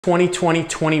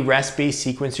20-20-20 rest-based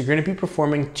sequence, you're going to be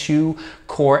performing 2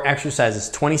 core exercises.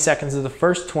 20 seconds of the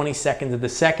first, 20 seconds of the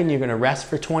second. You're going to rest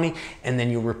for 20, and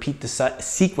then you'll repeat the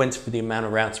sequence for the amount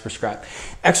of rounds prescribed.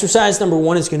 Exercise number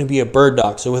 1 is going to be a bird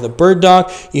dog. So with a bird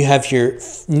dog, you have your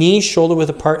knees shoulder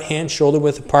width apart, hands shoulder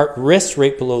width apart, wrists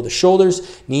right below the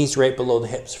shoulders, knees right below the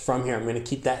hips. From here, I'm going to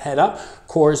keep that head up,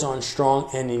 core is on strong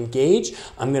and engaged.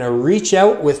 I'm going to reach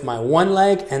out with my one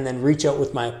leg and then reach out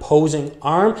with my opposing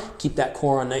arm. Keep that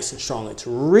core on nice and strong. Let's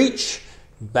reach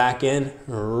back in,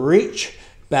 reach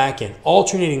back in,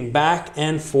 alternating back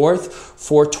and forth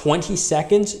for 20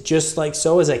 seconds, just like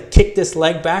so. As I kick this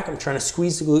leg back, I'm trying to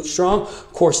squeeze the glute strong,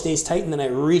 core stays tight, and then I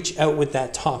reach out with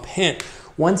that top hand.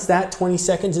 Once that 20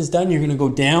 seconds is done, you're going to go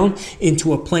down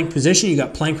into a plank position. You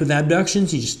got plank with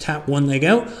abductions. You just tap one leg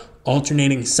out,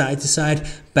 alternating side to side,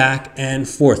 back and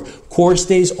forth. Core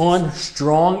stays on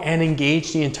strong and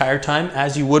engaged the entire time,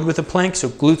 as you would with a plank. So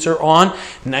glutes are on,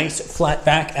 nice flat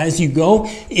back as you go.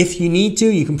 If you need to,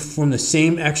 you can perform the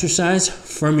same exercise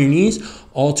from your knees,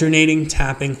 alternating,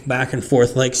 tapping back and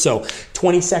forth like so.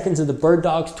 20 seconds of the bird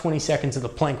dogs, 20 seconds of the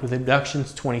plank with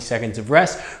abductions, 20 seconds of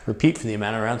rest. Repeat for the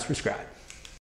amount of rounds prescribed.